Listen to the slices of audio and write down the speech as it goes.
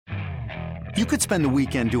You could spend the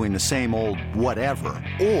weekend doing the same old whatever,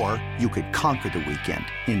 or you could conquer the weekend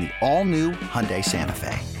in the all-new Hyundai Santa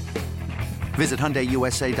Fe. Visit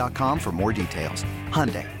HyundaiUSA.com for more details.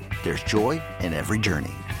 Hyundai, there's joy in every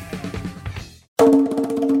journey.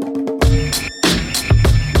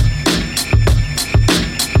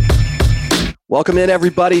 Welcome in,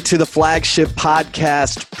 everybody, to the Flagship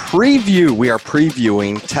Podcast preview. We are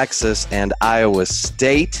previewing Texas and Iowa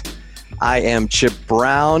State. I am Chip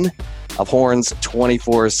Brown of Horns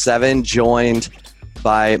 24/7, joined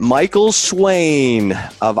by Michael Swain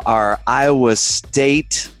of our Iowa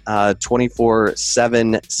State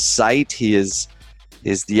 24/7 site. He is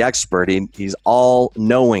the expert. He's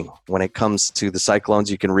all-knowing when it comes to the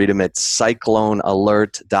Cyclones. You can read him at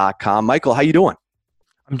cyclonealert.com. Michael, how you doing?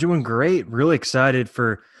 I'm doing great. Really excited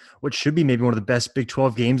for what should be maybe one of the best Big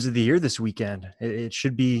 12 games of the year this weekend. It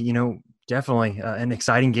should be, definitely an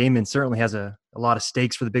exciting game, and certainly has a lot of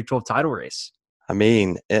stakes for the Big 12 title race. I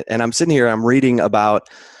mean, and I'm sitting here, I'm reading about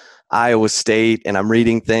Iowa State, and I'm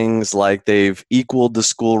reading things like they've equaled the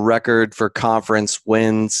school record for conference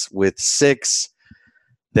wins with 6.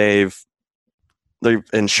 They've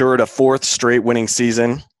ensured a 4th straight winning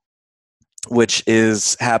season, which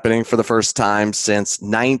is happening for the first time since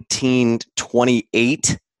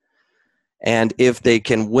 1928. And if they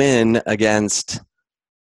can win against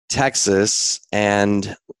Texas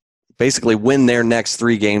and basically win their next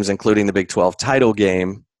 3 games, including the Big 12 title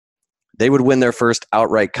game, they would win their first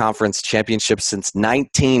outright conference championship since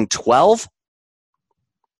 1912.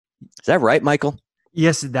 Is that right, Michael?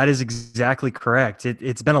 Yes, that is exactly correct.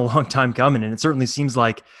 It's been a long time coming, and it certainly seems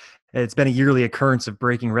like it's been a yearly occurrence of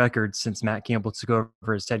breaking records since Matt Campbell took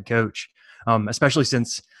over as head coach, especially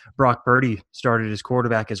since Brock Purdy started as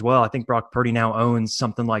quarterback as well. I think Brock Purdy now owns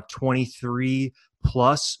something like 23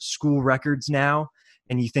 plus school records now,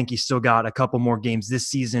 and you think he's still got a couple more games this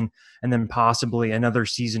season and then possibly another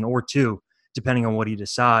season or 2, depending on what he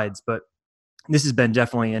decides. But this has been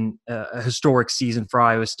definitely a historic season for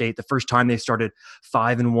Iowa State. The first time they started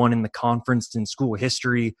 5-1 in the conference in school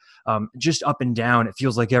history. Just up and down. It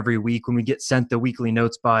feels like every week when we get sent the weekly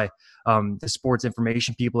notes by the sports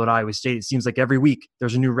information people at Iowa State, it seems like every week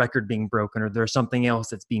there's a new record being broken, or there's something else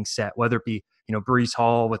that's being set, whether it be Breece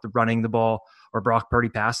Hall with running the ball or Brock Purdy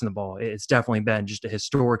passing the ball. It's definitely been just a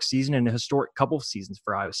historic season and a historic couple of seasons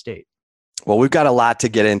for Iowa State. Well, we've got a lot to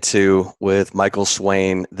get into with Michael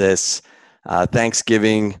Swain this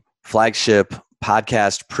Thanksgiving flagship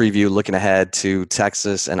podcast preview, looking ahead to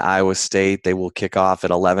Texas and Iowa State. They will kick off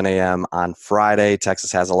at 11 a.m. on Friday.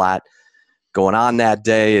 Texas has a lot going on that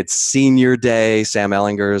day. It's senior day, Sam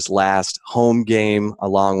Ehlinger's last home game,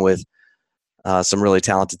 along with some really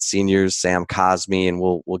talented seniors, Sam Cosmi, and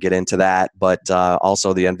we'll get into that. But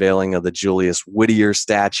also the unveiling of the Julius Whittier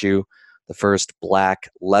statue, the first black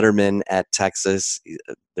letterman at Texas.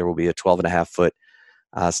 There will be a 12.5-foot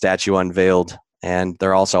statue unveiled, and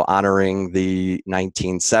they're also honoring the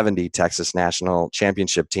 1970 Texas National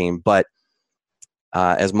Championship team. But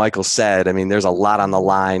as Michael said, I mean, there's a lot on the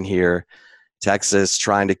line here. Texas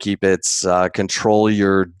trying to keep its Control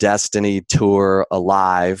Your Destiny tour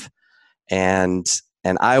alive, and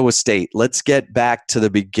Iowa State. Let's get back to the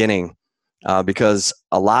beginning because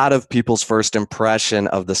a lot of people's first impression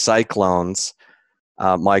of the Cyclones,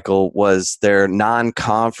 Michael, was their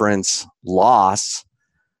non-conference loss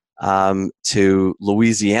to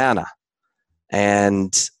Louisiana.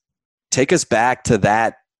 And take us back to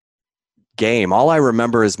that game. All I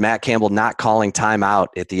remember is Matt Campbell not calling timeout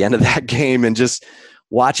at the end of that game and just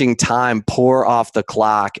watching time pour off the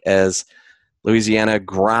clock as Louisiana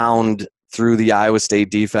ground through the Iowa State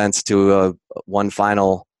defense to one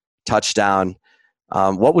final touchdown.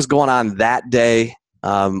 What was going on that day?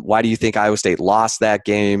 Why do you think Iowa State lost that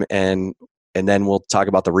game? And then we'll talk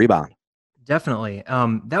about the rebound. Definitely.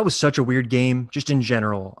 That was such a weird game, just in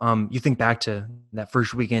general. You think back to that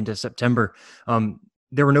first weekend of September,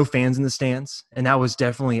 there were no fans in the stands, and that was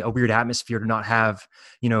definitely a weird atmosphere to not have,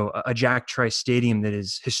 a Jack Trice Stadium that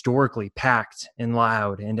is historically packed and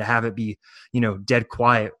loud, and to have it be, dead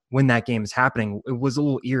quiet when that game is happening. It was a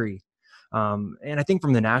little eerie. And I think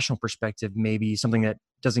from the national perspective, maybe something that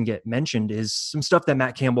doesn't get mentioned is some stuff that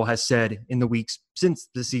Matt Campbell has said in the weeks since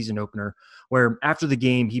the season opener, where after the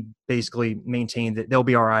game, he basically maintained that they'll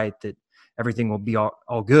be all right, that everything will be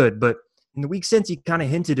all good. But in the week since, he kind of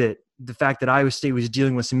hinted at the fact that Iowa State was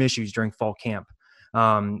dealing with some issues during fall camp.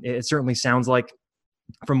 It certainly sounds like,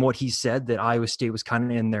 from what he said, that Iowa State was kind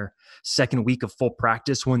of in their second week of full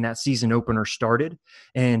practice when that season opener started.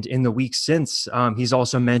 And in the week since, he's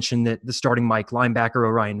also mentioned that the starting Mike linebacker,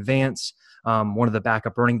 Orion Vance, one of the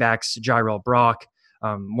backup running backs, Jyrell Brock,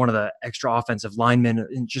 one of the extra offensive linemen,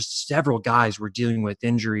 and just several guys were dealing with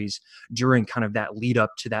injuries during kind of that lead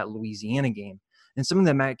up to that Louisiana game. And something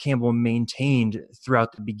that Matt Campbell maintained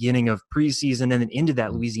throughout the beginning of preseason and then into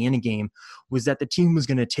that Louisiana game was that the team was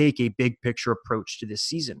going to take a big picture approach to this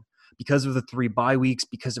season. Because of the 3 bye weeks,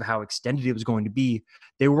 because of how extended it was going to be,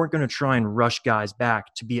 they weren't going to try and rush guys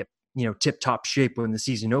back to be at tip-top shape when the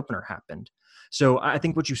season opener happened. So I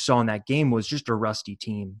think what you saw in that game was just a rusty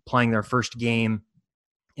team playing their first game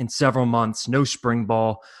in several months, no spring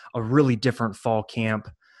ball, a really different fall camp.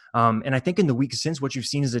 And I think in the weeks since, what you've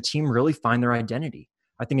seen is a team really find their identity.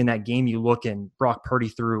 I think in that game, you look and Brock Purdy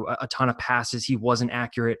threw a ton of passes. He wasn't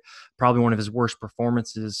accurate, probably one of his worst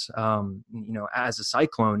performances, as a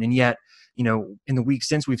Cyclone. And yet, in the week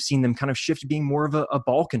since, we've seen them kind of shift to being more of a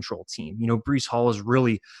ball control team. Breece Hall has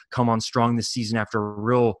really come on strong this season after a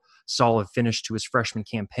real solid finish to his freshman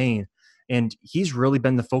campaign. And he's really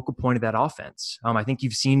been the focal point of that offense. I think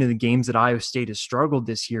you've seen in the games that Iowa State has struggled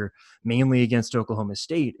this year, mainly against Oklahoma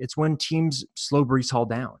State, it's when teams slow Breece Hall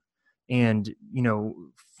down. And,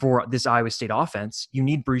 for this Iowa State offense, you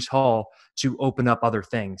need Breece Hall to open up other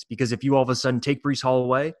things. Because if you all of a sudden take Breece Hall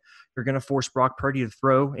away, you're going to force Brock Purdy to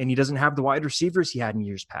throw, and he doesn't have the wide receivers he had in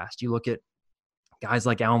years past. You look at guys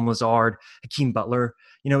like Allen Lazard, Hakeem Butler,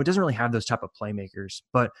 it doesn't really have those type of playmakers.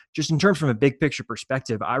 But just in terms from a big picture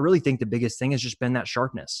perspective, I really think the biggest thing has just been that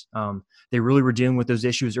sharpness. They really were dealing with those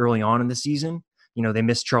issues early on in the season. They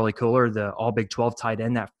missed Charlie Kohler, the all Big 12 tight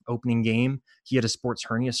end, that opening game. He had a sports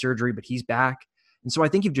hernia surgery, but he's back. And so I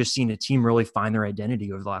think you've just seen a team really find their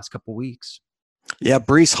identity over the last couple of weeks. Yeah,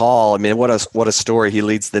 Breece Hall, what a story. He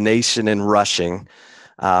leads the nation in rushing.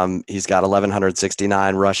 He's got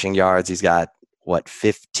 1,169 rushing yards. He's got,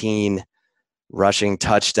 15 rushing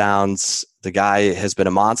touchdowns. The guy has been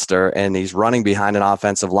a monster, and he's running behind an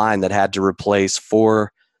offensive line that had to replace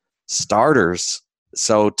 4 starters.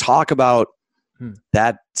 So talk about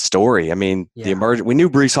that story. The emergent. We knew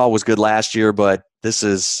Breece Hall was good last year, but this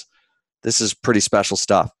is pretty special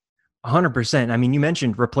stuff. 100%. You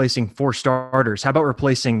mentioned replacing 4 starters. How about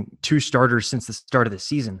replacing 2 starters since the start of the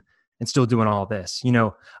season and still doing all this?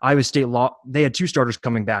 Iowa State they had 2 starters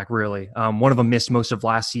coming back, really. One of them missed most of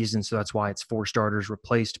last season, so that's why it's 4 starters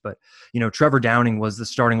replaced. But, Trevor Downing was the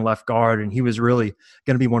starting left guard, and he was really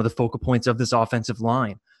going to be one of the focal points of this offensive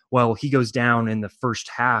line. Well, he goes down in the first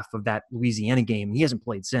half of that Louisiana game, and he hasn't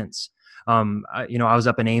played since. I was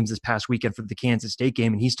up in Ames this past weekend for the Kansas State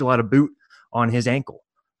game, and he still had a boot on his ankle.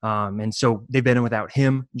 And so they've been in without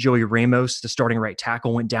him. Joey Ramos, the starting right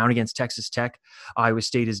tackle, went down against Texas Tech. Iowa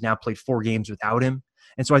State has now played 4 games without him.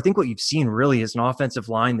 And so I think what you've seen really is an offensive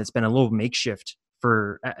line that's been a little makeshift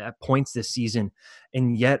at points this season.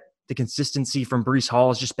 And yet the consistency from Breece Hall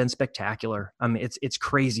has just been spectacular. It's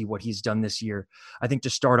crazy what he's done this year. I think to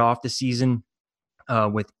start off the season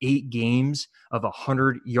with 8 games of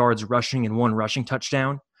 100 yards rushing and 1 rushing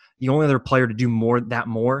touchdown, the only other player to do more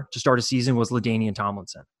to start a season was LaDainian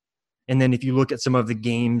Tomlinson. And then if you look at some of the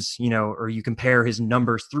games, or you compare his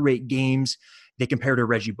numbers through 8 games, they compare to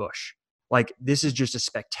Reggie Bush. This is just a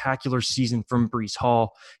spectacular season from Breece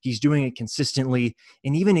Hall. He's doing it consistently.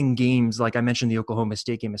 And even in games, like I mentioned the Oklahoma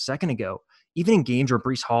State game a second ago, even in games where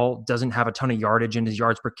Breece Hall doesn't have a ton of yardage and his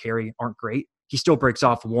yards per carry aren't great, he still breaks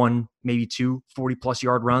off 1, maybe 2 40-plus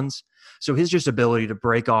yard runs. So his just ability to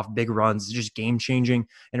break off big runs is just game-changing,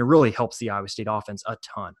 and it really helps the Iowa State offense a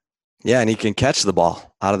ton. Yeah, and he can catch the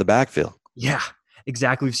ball out of the backfield. Yeah,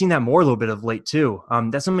 exactly. We've seen that more a little bit of late too.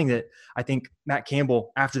 That's something that I think Matt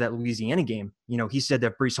Campbell, after that Louisiana game, he said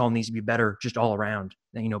that Breece Hall needs to be better just all around,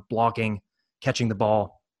 blocking, catching the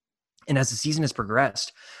ball. And as the season has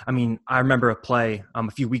progressed, I remember a play a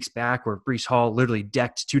few weeks back where Breece Hall literally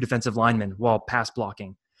decked 2 defensive linemen while pass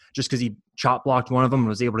blocking, just because he chop blocked one of them and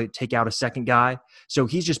was able to take out a second guy. So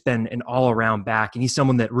he's just been an all-around back, and he's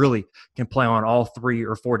someone that really can play on all 3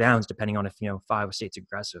 or 4 downs, depending on if Iowa State's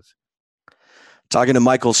aggressive. Talking to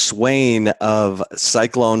Michael Swain of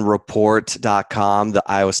CycloneReport.com, the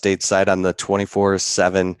Iowa State site on the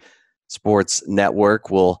 24/7 Sports Network.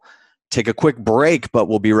 We'll take a quick break, but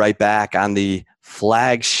we'll be right back on the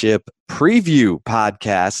flagship preview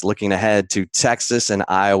podcast, looking ahead to Texas and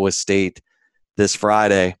Iowa State this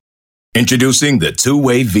Friday. Introducing the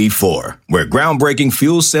Two-Way V4, where groundbreaking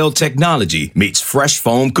fuel cell technology meets fresh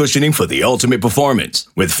foam cushioning for the ultimate performance.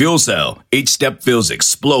 With Fuel Cell, each step feels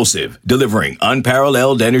explosive, delivering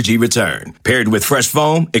unparalleled energy return. Paired with fresh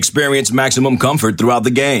foam, experience maximum comfort throughout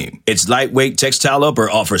the game. Its lightweight textile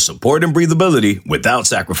upper offers support and breathability without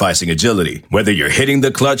sacrificing agility. Whether you're hitting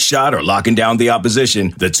the clutch shot or locking down the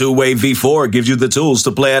opposition, the Two-Way V4 gives you the tools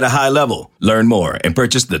to play at a high level. Learn more and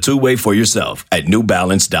purchase the Two-Way for yourself at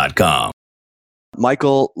NewBalance.com.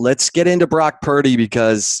 Michael, let's get into Brock Purdy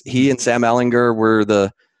because he and Sam Ehlinger were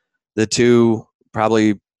the two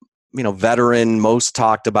probably, veteran, most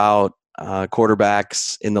talked about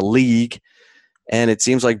quarterbacks in the league. And it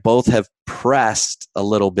seems like both have pressed a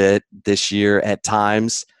little bit this year at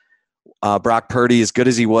times. Brock Purdy, as good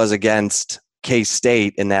as he was against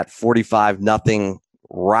K-State in that 45-0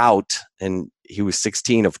 rout, and he was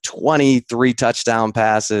 16 of 20, 3 touchdown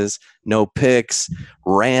passes, no picks,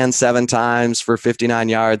 ran 7 times for 59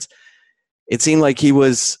 yards. It seemed like he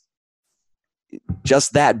was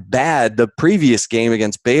just that bad the previous game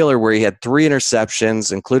against Baylor, where he had 3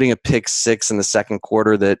 interceptions, including a pick 6 in the second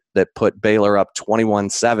quarter that put Baylor up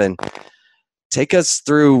 21-7. Take us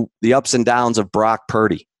through the ups and downs of Brock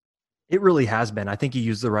Purdy. It really has been. I think you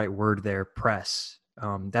used the right word there, press.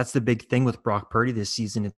 That's the big thing with Brock Purdy this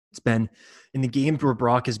season. It's been in the games where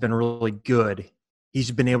Brock has been really good,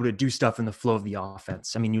 he's been able to do stuff in the flow of the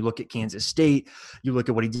offense. I mean, you look at Kansas State, you look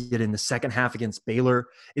at what he did in the second half against Baylor.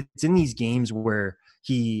 It's in these games where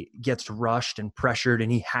he gets rushed and pressured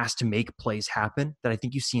and he has to make plays happen that I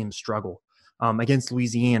think you see him struggle. Against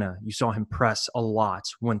Louisiana, you saw him press a lot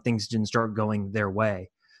when things didn't start going their way.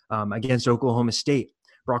 Against Oklahoma State,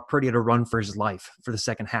 Brock Purdy had to run for his life for the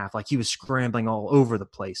second half. Like, he was scrambling all over the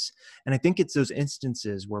place. And I think it's those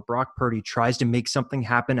instances where Brock Purdy tries to make something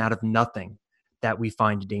happen out of nothing that we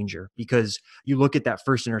find danger. Because you look at that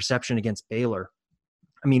first interception against Baylor.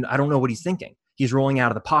 I mean, I don't know what he's thinking. He's rolling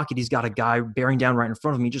out of the pocket. He's got a guy bearing down right in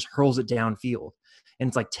front of him. He just hurls it downfield. And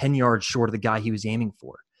it's like 10 yards short of the guy he was aiming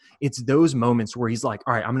for. It's those moments where he's like,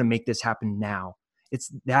 all right, I'm going to make this happen now. It's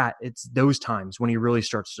those times when he really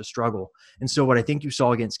starts to struggle. And so what I think you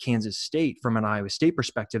saw against Kansas State from an Iowa State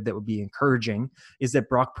perspective that would be encouraging is that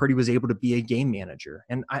Brock Purdy was able to be a game manager.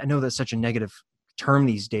 And I know that's such a negative term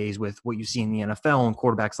these days with what you see in the NFL and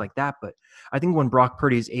quarterbacks like that. But I think when Brock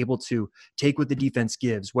Purdy is able to take what the defense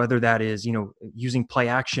gives, whether that is, using play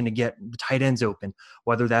action to get the tight ends open,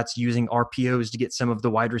 whether that's using RPOs to get some of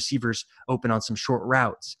the wide receivers open on some short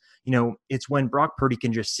routes, it's when Brock Purdy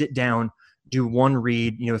can just sit down, do one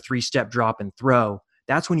read, 3-step drop and throw.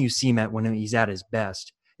 That's when you see him when he's at his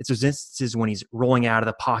best. It's those instances when he's rolling out of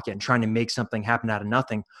the pocket and trying to make something happen out of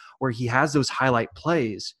nothing, where he has those highlight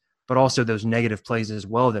plays, but also those negative plays as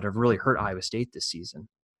well that have really hurt Iowa State this season.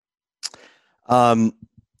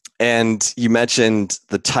 And you mentioned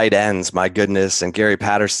the tight ends, my goodness, and Gary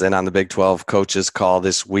Patterson on the Big 12 coaches call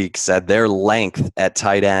this week said their length at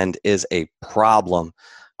tight end is a problem.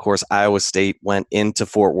 Of course, Iowa State went into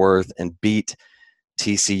Fort Worth and beat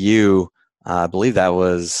TCU. I believe that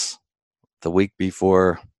was the week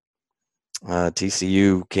before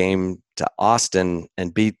TCU came to Austin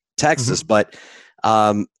and beat Texas. Mm-hmm.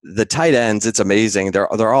 But the tight ends, it's amazing.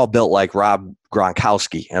 They're all built like Rob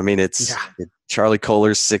Gronkowski. I mean, it's Charlie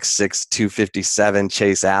Kolar's 6'6", 257,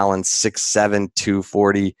 Chase Allen 6'7",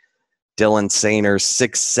 240, Dylan Sainer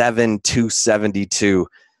 6'7", 272.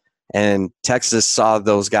 And Texas saw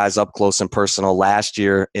those guys up close and personal last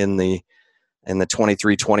year in the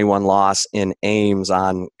 23-21 loss in Ames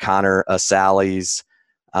on Connor Asali's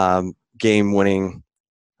game-winning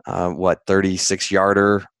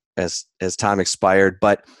 36-yarder as time expired.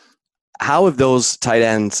 But how have those tight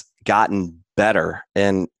ends gotten better?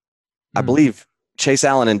 And I believe Chase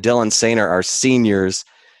Allen and Dylan Sainer are seniors.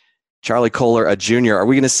 Charlie Kolar, a junior. Are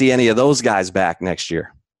we going to see any of those guys back next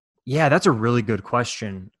year? Yeah, that's a really good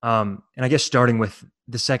question. And I guess starting with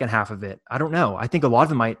the second half of it, I don't know. I think a lot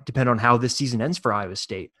of it might depend on how this season ends for Iowa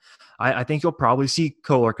State. I think you'll probably see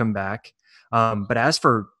Kolar come back. But as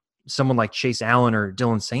for someone like Chase Allen or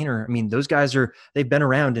Dylan Sainer, I mean, those guys they've been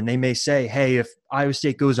around, and they may say, hey, if Iowa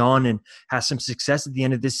State goes on and has some success at the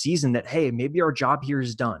end of this season, that, hey, maybe our job here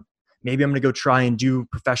is done. Maybe I'm going to go try and do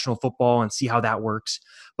professional football and see how that works.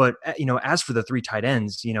 But, as for the 3 tight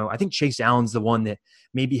ends, I think Chase Allen's the one that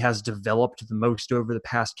maybe has developed the most over the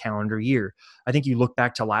past calendar year. I think you look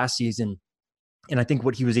back to last season, and I think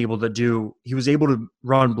what he was able to do, he was able to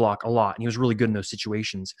run block a lot, and he was really good in those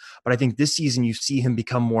situations. But I think this season you see him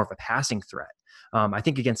become more of a passing threat. I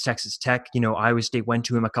think against Texas Tech, Iowa State went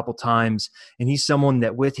to him a couple times, and he's someone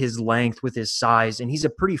that with his length, with his size, and he's a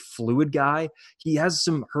pretty fluid guy. He has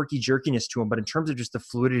some herky-jerkiness to him, but in terms of just the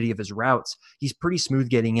fluidity of his routes, he's pretty smooth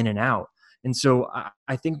getting in and out. And so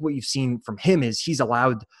I think what you've seen from him is he's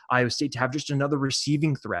allowed Iowa State to have just another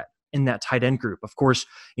receiving threat in that tight end group. Of course,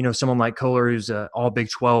 someone like Kolar, who's an all Big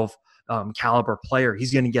 12 caliber player,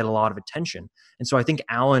 he's going to get a lot of attention. And so I think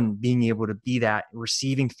Allen being able to be that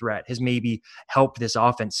receiving threat has maybe helped this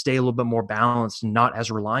offense stay a little bit more balanced and not as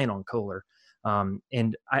reliant on Kolar.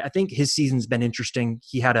 And I think his season's been interesting.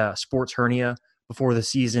 He had a sports hernia before the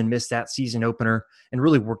season, missed that season opener, and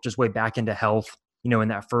really worked his way back into health. in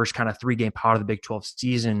that first kind of 3-game pot of the Big 12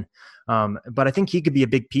 season. But I think he could be a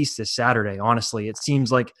big piece this Saturday. Honestly, it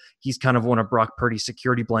seems like he's kind of one of Brock Purdy's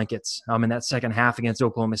security blankets. In that second half against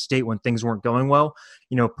Oklahoma State, when things weren't going well,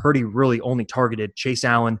 Purdy really only targeted Chase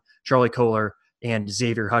Allen, Charlie Kolar, and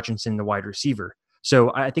Xavier Hutchinson, the wide receiver.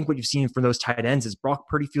 So I think what you've seen from those tight ends is Brock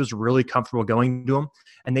Purdy feels really comfortable going to them,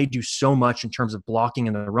 and they do so much in terms of blocking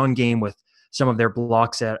in the run game with some of their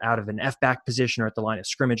blocks out of an F-back position or at the line of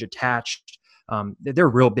scrimmage attached. They're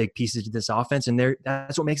real big pieces to this offense, and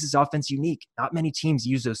that's what makes this offense unique. Not many teams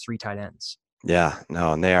use those 3 tight ends. Yeah,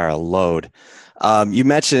 no, and they are a load. You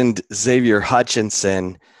mentioned Xavier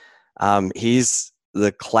Hutchinson. He's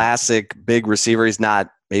the classic big receiver. He's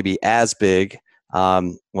not maybe as big.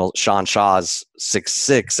 Sean Shaw's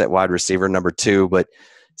 6'6" at wide receiver, number 2, but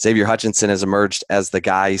Xavier Hutchinson has emerged as the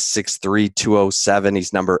guy, 6'3", 207.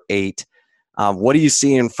 He's number 8. What are you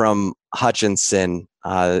seeing from Hutchinson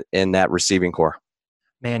in that receiving core?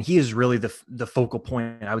 Man, he is really the focal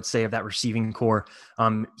point, I would say, of that receiving core.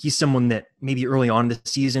 He's someone that maybe early on in the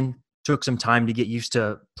season took some time to get used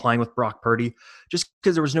to playing with Brock Purdy, just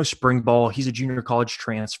because there was no spring ball. He's a junior college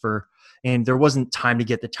transfer, and there wasn't time to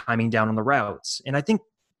get the timing down on the routes. And I think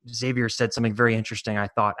Xavier said something very interesting, I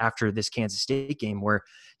thought, after this Kansas State game, where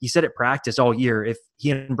he said at practice all year, if he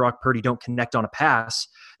and Brock Purdy don't connect on a pass,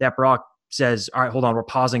 that Brock says, all right, hold on, we're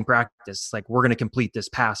pausing practice. Like, we're going to complete this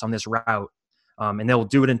pass on this route. And they'll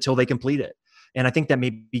do it until they complete it. And I think that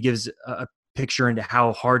maybe gives a picture into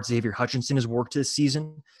how hard Xavier Hutchinson has worked this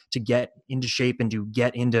season to get into shape and to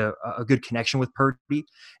get into a good connection with Purdy.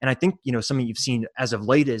 And I think, something you've seen as of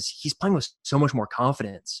late is he's playing with so much more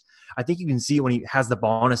confidence. I think you can see when he has the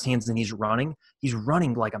ball in his hands and he's running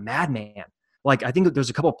like a madman. Like, I think that there's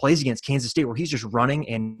a couple of plays against Kansas State where he's just running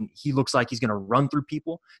and he looks like he's going to run through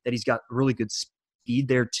people, that he's got really good speed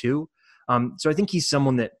there too. So I think he's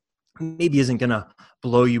someone that maybe isn't going to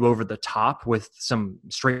blow you over the top with some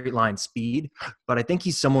straight line speed, but I think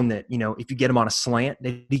he's someone that, if you get him on a slant,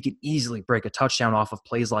 that he could easily break a touchdown off of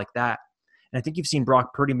plays like that. And I think you've seen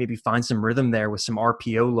Brock Purdy maybe find some rhythm there with some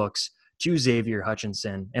RPO looks to Xavier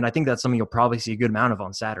Hutchinson. And I think that's something you'll probably see a good amount of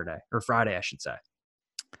on Saturday, or Friday, I should say.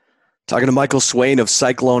 Talking to Michael Swain of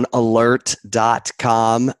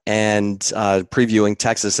CycloneAlert.com and previewing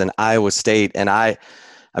Texas and Iowa State. And I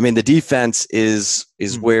mean, the defense is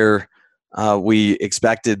where we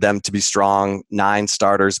expected them to be strong. 9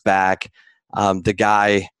 starters back. The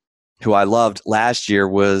guy who I loved last year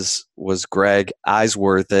was Greg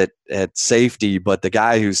Eisworth at safety, but the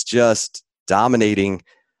guy who's just dominating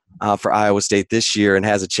for Iowa State this year and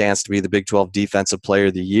has a chance to be the Big 12 Defensive Player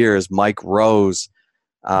of the Year is Mike Rose,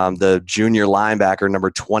 the junior linebacker,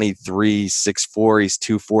 number 23, 6'4". He's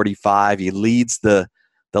 245. He leads the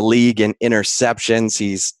league in interceptions.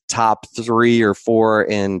 He's top 3 or 4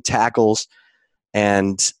 in tackles.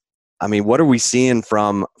 And I mean, what are we seeing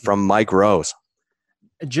from Mike Rose?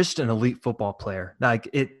 Just an elite football player. Like,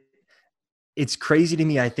 it's crazy to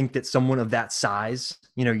me. I think that someone of that size,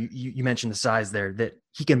 you mentioned the size there, that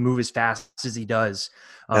he can move as fast as he does.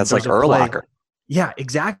 That's like Urlacher. Yeah,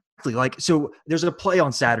 exactly. Like, so there's a play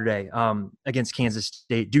on Saturday against Kansas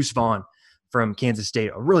State, Deuce Vaughn from Kansas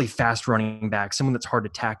State, a really fast running back, someone that's hard to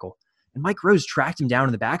tackle. And Mike Rose tracked him down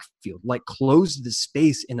in the backfield, like closed the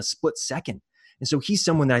space in a split second. And so he's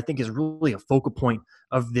someone that I think is really a focal point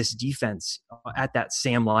of this defense at that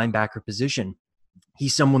Sam linebacker position.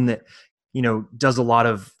 He's someone that, does a lot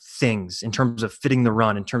of things in terms of fitting the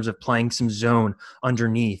run, in terms of playing some zone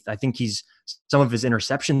underneath. I think some of his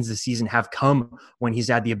interceptions this season have come when he's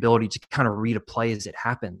had the ability to kind of read a play as it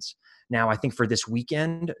happens. Now, I think for this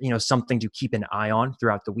weekend, something to keep an eye on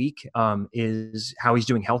throughout the week is how he's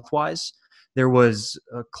doing health-wise. There was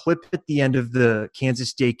a clip at the end of the Kansas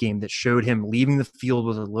State game that showed him leaving the field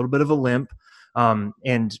with a little bit of a limp.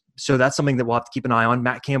 And so that's something that we'll have to keep an eye on.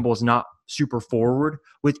 Matt Campbell is not super forward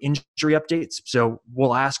with injury updates. So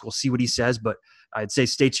we'll see what he says, but I'd say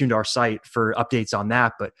stay tuned to our site for updates on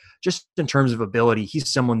that. But just in terms of ability, he's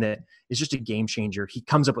someone that is just a game changer. He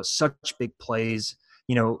comes up with such big plays.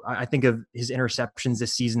 I think of his interceptions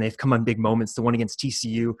this season. They've come on big moments. The one against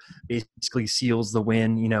TCU basically seals the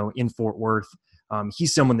win, in Fort Worth.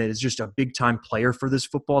 He's someone that is just a big-time player for this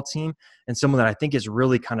football team and someone that I think is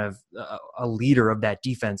really kind of a leader of that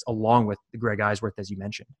defense along with Greg Eisworth, as you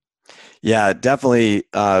mentioned. Yeah, definitely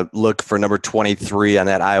look for number 23 on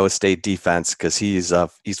that Iowa State defense because he's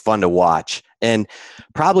fun to watch. And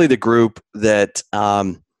probably the group that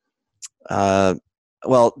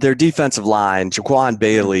their defensive line, Jaquan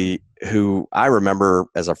Bailey, who I remember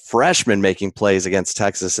as a freshman making plays against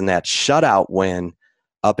Texas in that shutout win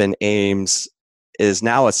up in Ames, is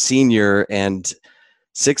now a senior and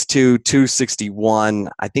 6'2", 261.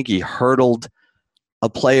 I think he hurdled a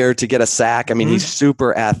player to get a sack. I mean, he's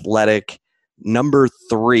super athletic. Number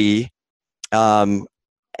 3. And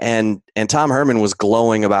Tom Herman was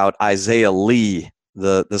glowing about Isaiah Lee,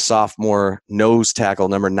 the sophomore nose tackle,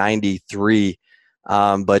 number 93.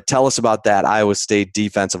 But tell us about that Iowa State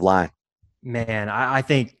defensive line. Man, I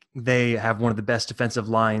think they have one of the best defensive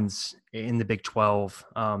lines in the Big 12.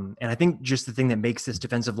 And I think just the thing that makes this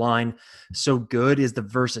defensive line so good is the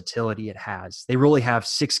versatility it has. They really have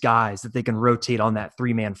 6 guys that they can rotate on that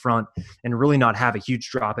 3-man front and really not have a huge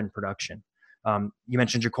drop in production. You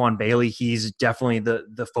mentioned Jaquan Bailey. He's definitely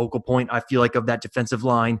the focal point, I feel like, of that defensive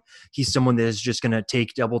line. He's someone that is just going to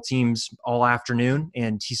take double teams all afternoon,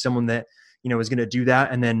 and he's someone that, is going to do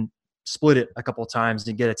that and then split it a couple of times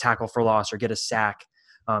and get a tackle for loss or get a sack.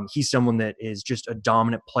 He's someone that is just a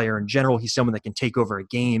dominant player in general. He's someone that can take over a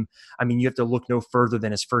game. I mean, you have to look no further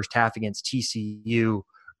than his first half against TCU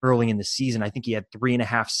early in the season. I think he had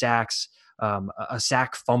 3.5 sacks, a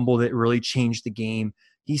sack fumble that really changed the game.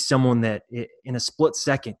 He's someone that in a split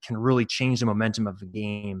second can really change the momentum of the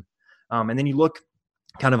game. And then you look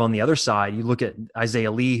kind of on the other side, you look at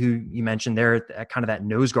Isaiah Lee, who you mentioned there at kind of that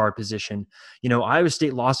nose guard position. Iowa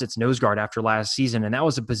State lost its nose guard after last season, and that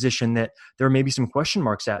was a position that there may be some question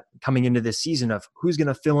marks at coming into this season of who's going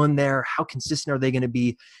to fill in there, how consistent are they going to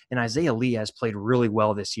be, and Isaiah Lee has played really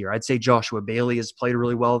well this year. I'd say Joshua Bailey has played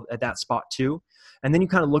really well at that spot too. And then you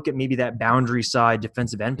kind of look at maybe that boundary side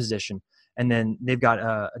defensive end position. And then they've got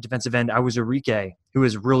a defensive end, Awuzurike, who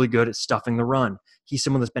is really good at stuffing the run. He's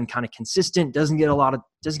someone that's been kind of consistent, doesn't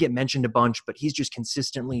get mentioned a bunch, but he's just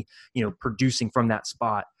consistently, producing from that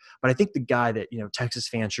spot. But I think the guy that, Texas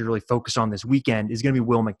fans should really focus on this weekend is going to be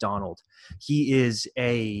Will McDonald. He is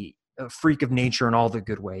a freak of nature in all the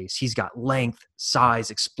good ways. He's got length, size,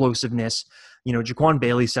 explosiveness. Jaquan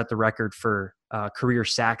Bailey set the record for career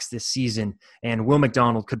sacks this season, and Will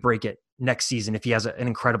McDonald could break it next season if he has an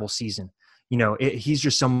incredible season. He's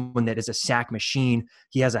just someone that is a sack machine.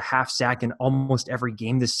 He has a half sack in almost every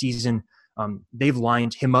game this season. They've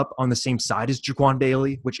lined him up on the same side as Jaquan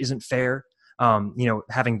Bailey, which isn't fair.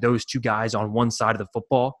 Having those 2 guys on one side of the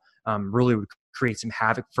football really would create some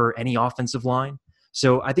havoc for any offensive line.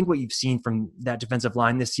 So I think what you've seen from that defensive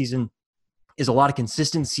line this season is a lot of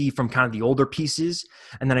consistency from kind of the older pieces.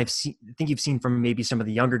 And then I think you've seen from maybe some of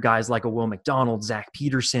the younger guys like a Will McDonald, Zach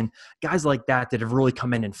Peterson, guys like that have really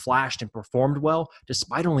come in and flashed and performed well,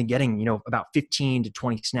 despite only getting, about 15 to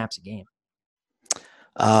 20 snaps a game.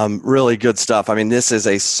 Really good stuff. I mean, this is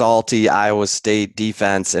a salty Iowa State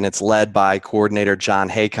defense, and it's led by coordinator John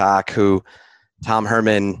Haycock, who Tom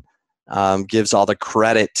Herman gives all the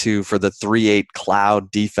credit to for the 3-8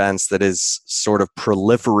 cloud defense that is sort of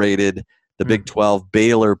proliferated the Big 12.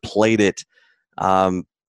 Baylor played it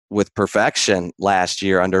with perfection last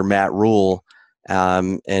year under Matt Rule,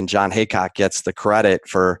 and John Haycock gets the credit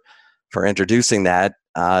for introducing that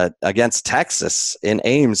against Texas in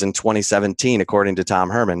Ames in 2017, according to Tom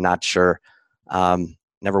Herman. Not sure,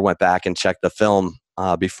 never went back and checked the film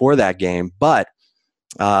before that game, but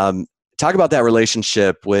talk about that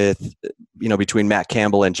relationship with between Matt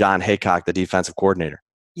Campbell and John Haycock, the defensive coordinator.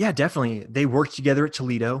 Yeah, definitely. They worked together at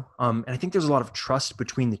Toledo, and I think there's a lot of trust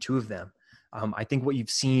between the two of them. I think what you've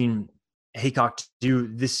seen Haycock do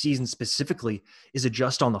this season specifically is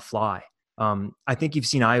adjust on the fly. I think you've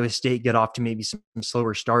seen Iowa State get off to maybe some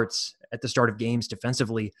slower starts at the start of games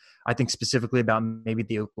defensively. I think specifically about maybe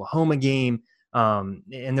the Oklahoma game,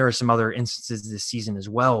 and there are some other instances this season as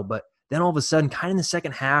well. But then all of a sudden, kind of in the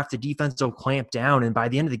second half, the defense will clamp down, and by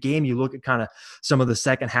the end of the game, you look at kind of some of the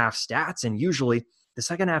second half stats, and usually the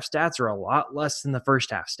second half stats are a lot less than the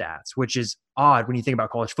first half stats, which is odd when you think about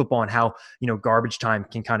college football and how, garbage time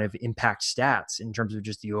can kind of impact stats in terms of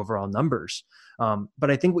just the overall numbers. But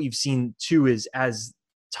I think what you've seen too is as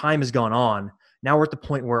time has gone on, now we're at the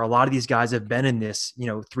point where a lot of these guys have been in this,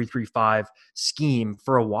 3-3-5 scheme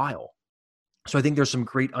for a while. So I think there's some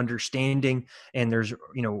great understanding and there's,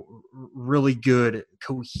 really good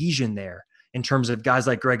cohesion there in terms of guys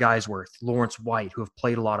like Greg Eisworth, Lawrence White, who have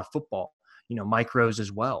played a lot of football. Mike Rose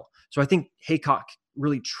as well. So I think Haycock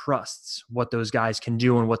really trusts what those guys can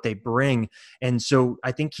do and what they bring. And so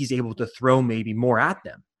I think he's able to throw maybe more at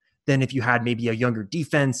them than if you had maybe a younger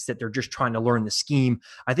defense that they're just trying to learn the scheme.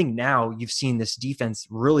 I think now you've seen this defense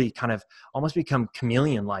really kind of almost become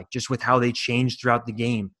chameleon-like just with how they change throughout the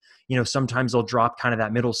game. Sometimes they'll drop kind of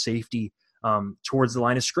that middle safety towards the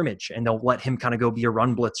line of scrimmage, and they'll let him kind of go be a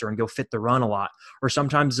run blitzer and go fit the run a lot. Or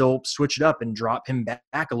sometimes they'll switch it up and drop him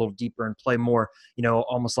back a little deeper and play more,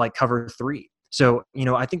 almost like cover 3. So,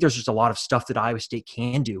 I think there's just a lot of stuff that Iowa State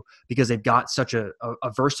can do because they've got such a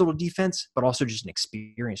versatile defense, but also just an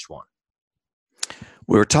experienced one.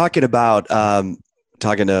 We were talking about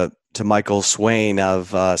talking to Michael Swain of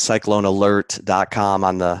CycloneAlert.com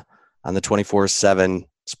on the 24/7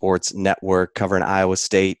 Sports Network covering Iowa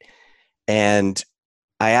State, and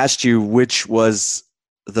I asked you which was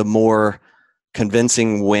the more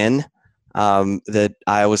convincing win that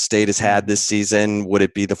Iowa State has had this season. Would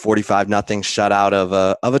it be the 45-0 shutout of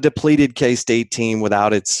a depleted K-State team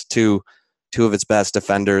without its two of its best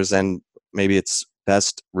defenders and maybe its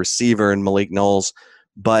best receiver in Malik Knowles,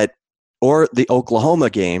 or the Oklahoma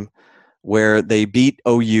game where they beat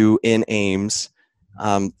OU in Ames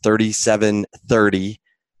 37-30,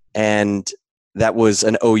 and that was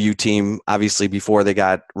an OU team, obviously, before they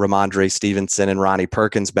got Ramondre Stevenson and Ronnie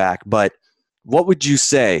Perkins back. But what would you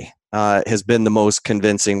say has been the most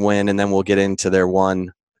convincing win? And then we'll get into their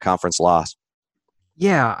one conference loss.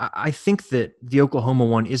 Yeah, I think that the Oklahoma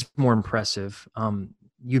one is more impressive.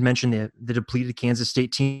 You mentioned the depleted Kansas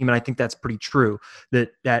State team, and I think that's pretty true,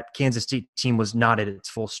 that Kansas State team was not at its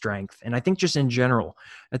full strength. And I think just in general,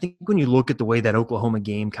 I think when you look at the way that Oklahoma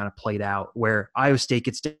game kind of played out, where Iowa State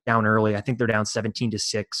gets down early, I think they're down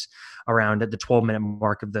 17-6 around at the 12-minute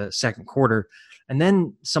mark of the second quarter, and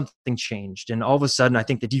then something changed. And all of a sudden, I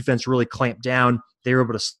think the defense really clamped down. They were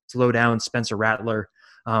able to slow down Spencer Rattler.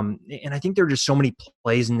 And I think there are just so many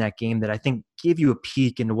plays in that game that I think give you a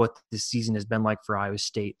peek into what this season has been like for Iowa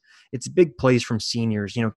State. It's big plays from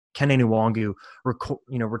seniors. Kene Nwangu,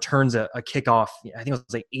 returns a kickoff. I think it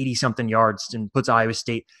was like 80-something yards and puts Iowa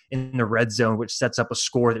State in the red zone, which sets up a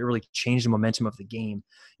score that really changed the momentum of the game.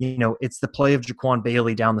 It's the play of Jaquan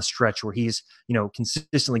Bailey down the stretch where he's,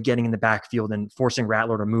 consistently getting in the backfield and forcing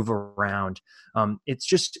Rattler to move around. It's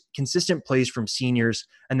just consistent plays from seniors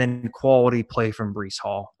and then quality play from Breece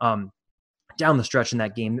Hall. Down the stretch in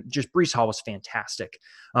that game, just Breece Hall was fantastic.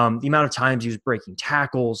 The amount of times he was breaking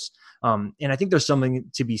tackles. And I think there's something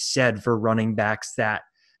to be said for running backs that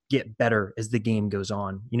get better as the game goes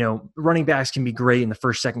on. Running backs can be great in the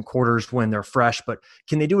first, second quarters when they're fresh, but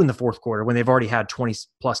can they do it in the fourth quarter when they've already had 20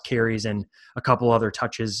 plus carries and a couple other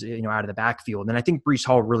touches, out of the backfield? And I think Breece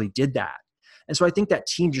Hall really did that. And so I think that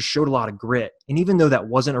team just showed a lot of grit. And even though that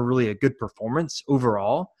wasn't a good performance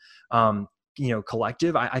overall,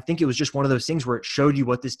 collective, I think it was just one of those things where it showed you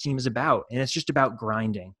what this team is about. And it's just about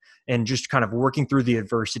grinding and just kind of working through the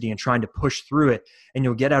adversity and trying to push through it, and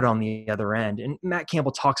you'll get out on the other end. And Matt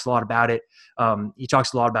Campbell talks a lot about it. He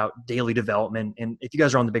talks a lot about daily development. And if you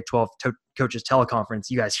guys are on the Big 12 coaches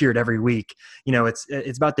teleconference, you guys hear it every week.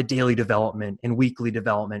 It's about the daily development and weekly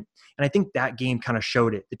development. And I think that game kind of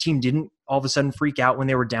showed it. The team didn't all of a sudden freak out when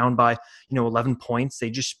they were down by, 11 points.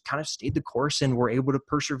 They just kind of stayed the course and were able to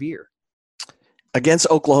persevere. Against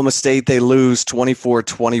Oklahoma State, they lose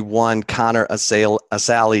 24-21. Connor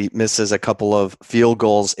Asali misses a couple of field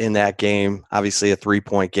goals in that game, obviously a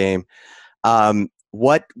 3-point game.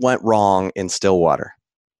 What went wrong in Stillwater?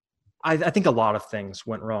 I think a lot of things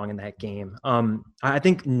went wrong in that game. I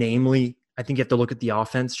think namely, I think you have to look at the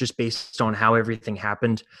offense just based on how everything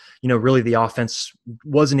happened. Really the offense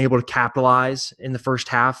wasn't able to capitalize in the first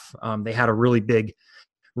half. They had a really big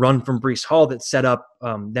run from Breece Hall that set up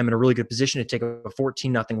them in a really good position to take a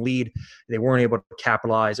 14-0 lead. They weren't able to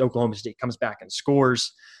capitalize. Oklahoma State comes back and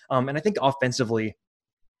scores. And I think offensively,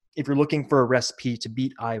 if you're looking for a recipe to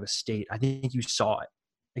beat Iowa State, I think you saw it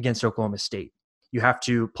against Oklahoma State. You have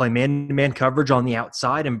to play man-to-man coverage on the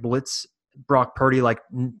outside and blitz Brock Purdy like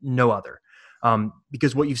no other.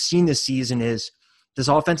 Because what you've seen this season is this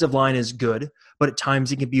offensive line is good, but at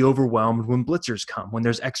times it can be overwhelmed when blitzers come, when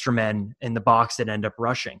there's extra men in the box that end up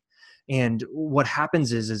rushing. And what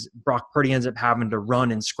happens is Brock Purdy ends up having to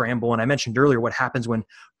run and scramble. And I mentioned earlier what happens when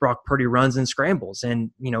Brock Purdy runs and scrambles,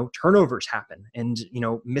 and, turnovers happen and,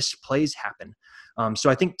 missed plays happen. So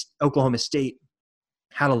I think Oklahoma State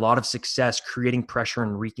had a lot of success creating pressure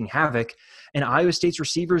and wreaking havoc, and Iowa State's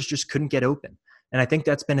receivers just couldn't get open. And I think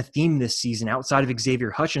that's been a theme this season. Outside of Xavier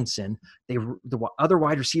Hutchinson, the other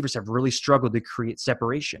wide receivers have really struggled to create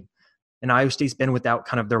separation. And Iowa State's been without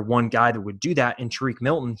kind of their one guy that would do that. And Tariq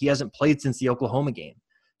Milton, he hasn't played since the Oklahoma game.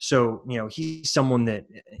 So, he's someone that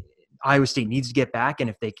Iowa State needs to get back. And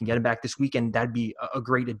if they can get him back this weekend, that'd be a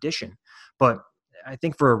great addition. But I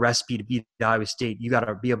think for a recipe to beat Iowa State, you got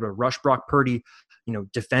to be able to rush Brock Purdy,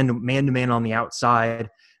 defend man-to-man on the outside,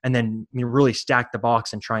 and then really stack the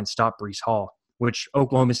box and try and stop Breece Hall, which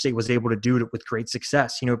Oklahoma State was able to do with great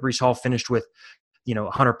success. Breece Hall finished with,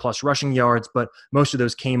 100 plus rushing yards, but most of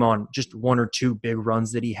those came on just one or two big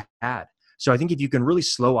runs that he had. So I think if you can really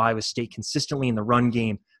slow Iowa State consistently in the run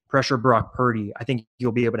game, pressure Brock Purdy, I think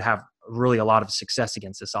you'll be able to have really a lot of success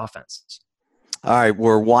against this offense. All right,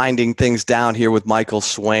 we're winding things down here with Michael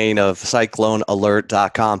Swain of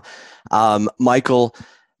CycloneAlert.com. Michael,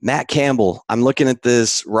 Matt Campbell, I'm looking at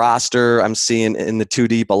this roster. I'm seeing in the two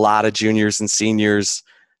deep a lot of juniors and seniors.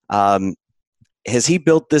 Has he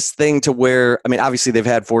built this thing to where, I mean, obviously they've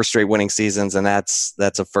had 4 straight winning seasons, and that's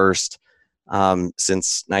a first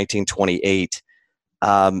since 1928.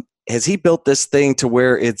 Has he built this thing to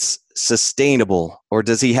where it's sustainable, or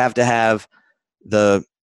does he have to have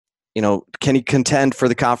can he contend for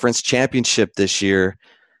the conference championship this year?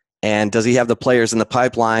 And does he have the players in the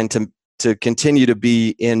pipeline to continue to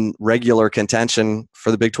be in regular contention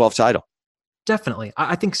for the Big 12 title? Definitely.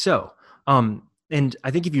 I think so. And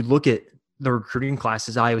I think if you look at the recruiting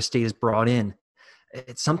classes Iowa State has brought in,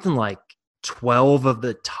 it's something like 12 of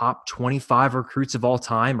the top 25 recruits of all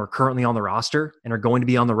time are currently on the roster and are going to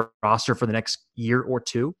be on the roster for the next year or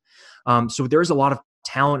two. So there's a lot of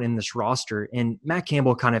talent in this roster. And Matt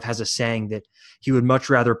Campbell kind of has a saying that he would much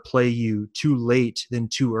rather play you too late than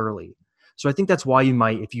too early. So I think that's why you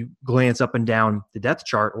might, if you glance up and down the depth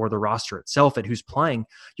chart or the roster itself at who's playing,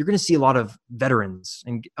 you're going to see a lot of veterans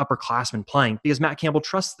and upperclassmen playing because Matt Campbell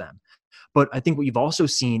trusts them. But I think what you've also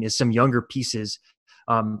seen is some younger pieces.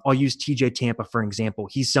 I'll use TJ Tampa for an example.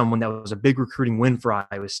 He's someone that was a big recruiting win for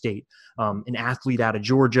Iowa State, an athlete out of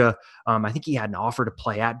Georgia. I think he had an offer to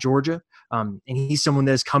play at Georgia. And he's someone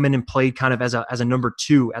that has come in and played kind of as a number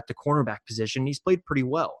 2 at the cornerback position. He's played pretty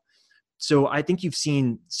well. So I think you've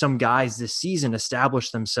seen some guys this season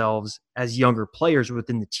establish themselves as younger players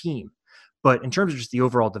within the team. But in terms of just the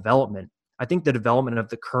overall development, I think the development of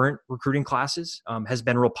the current recruiting classes has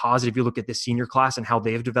been real positive. You look at the senior class and how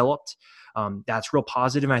they've developed. That's real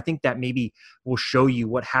positive. And I think that maybe will show you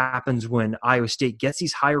what happens when Iowa State gets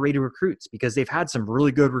these higher rated recruits, because they've had some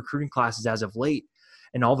really good recruiting classes as of late.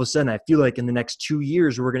 And all of a sudden, I feel like in the next 2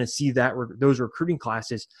 years, we're going to see that those recruiting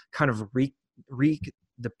classes kind of reach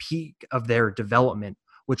the peak of their development,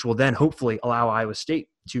 which will then hopefully allow Iowa State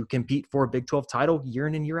to compete for a Big 12 title year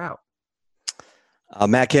in and year out.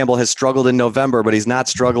 Matt Campbell has struggled in November, but he's not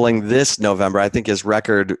struggling this November. I think his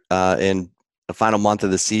record in the final month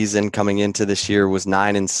of the season coming into this year was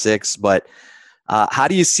 9-6. But how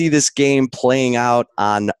do you see this game playing out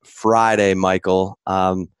on Friday, Michael?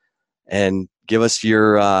 And give us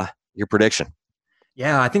your prediction.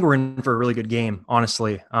 Yeah, I think we're in for a really good game,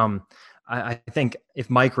 honestly. I think if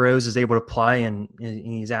Mike Rose is able to play and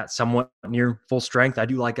he's at somewhat near full strength, I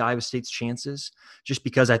do like Iowa State's chances, just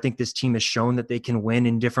because I think this team has shown that they can win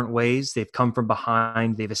in different ways. They've come from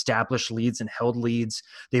behind. They've established leads and held leads.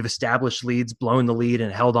 They've established leads, blown the lead,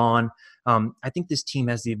 and held on. I think this team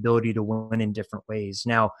has the ability to win in different ways.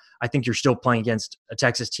 Now, I think you're still playing against a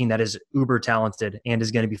Texas team that is uber talented and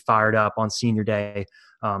is going to be fired up on senior day,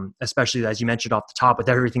 especially as you mentioned off the top with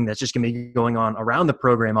everything that's just going to be going on around the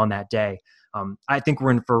program on that day. I think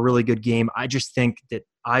we're in for a really good game. I just think that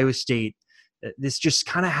Iowa State, this just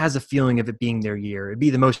kind of has a feeling of it being their year. It'd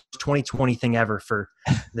be the most 2020 thing ever for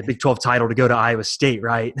the Big 12 title to go to Iowa State,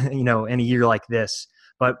 right? In a year like this.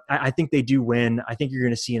 But I think they do win. I think you're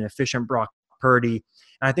going to see an efficient Brock Purdy.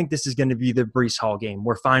 And I think this is going to be the Breece Hall game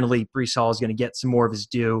where finally Breece Hall is going to get some more of his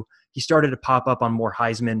due. He started to pop up on more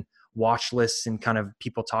Heisman watch lists and kind of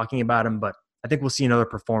people talking about him, but I think we'll see another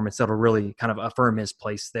performance that'll really kind of affirm his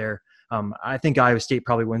place there. I think Iowa State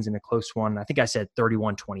probably wins in a close one. I think I said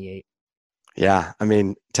 31-28. Yeah, I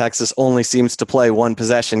mean, Texas only seems to play one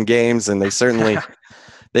possession games, and they certainly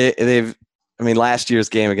last year's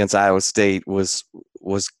game against Iowa State was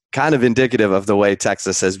kind of indicative of the way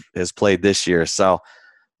Texas has played this year. So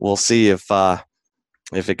we'll see if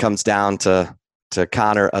it comes down to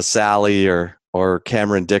Connor Asali or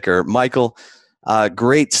Cameron Dicker. Michael,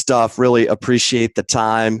 great stuff. Really appreciate the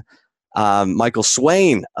time. Michael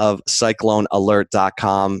Swain of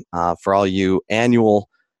CycloneAlert.com for all you annual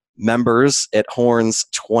members at Horns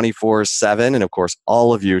 24/7. And of course,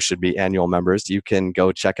 all of you should be annual members. You can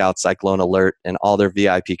go check out Cyclone Alert and all their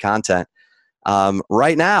VIP content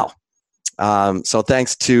right now. So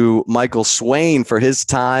thanks to Michael Swain for his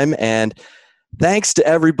time, and thanks to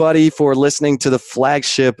everybody for listening to the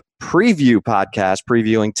flagship preview podcast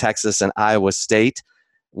previewing Texas and Iowa State.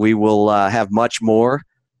 We will have much more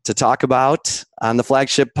to talk about on the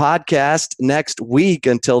flagship podcast next week.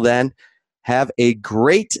 Until then, have a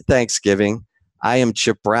great Thanksgiving. I am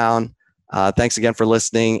Chip Brown. Thanks again for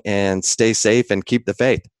listening, and stay safe and keep the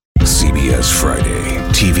faith. CBS Friday.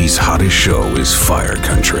 TV's hottest show is Fire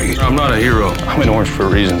Country. I'm not a hero. I'm in Orange for a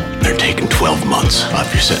reason. They're taking 12 months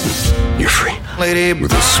off your sentence. You're free. lady,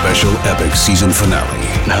 with a special epic season finale.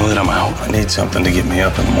 Now that I'm out, I need something to get me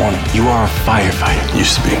up in the morning. You are a firefighter.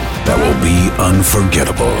 Used to be. That will be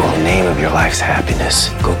unforgettable. In the name of your life's happiness,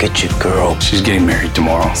 go get your girl. She's getting married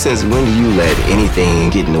tomorrow. Says, when do you let anything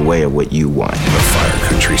get in the way of what you want? The Fire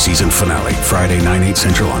Country season finale, Friday, 9/8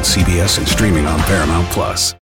 Central on CBS and streaming on Paramount+.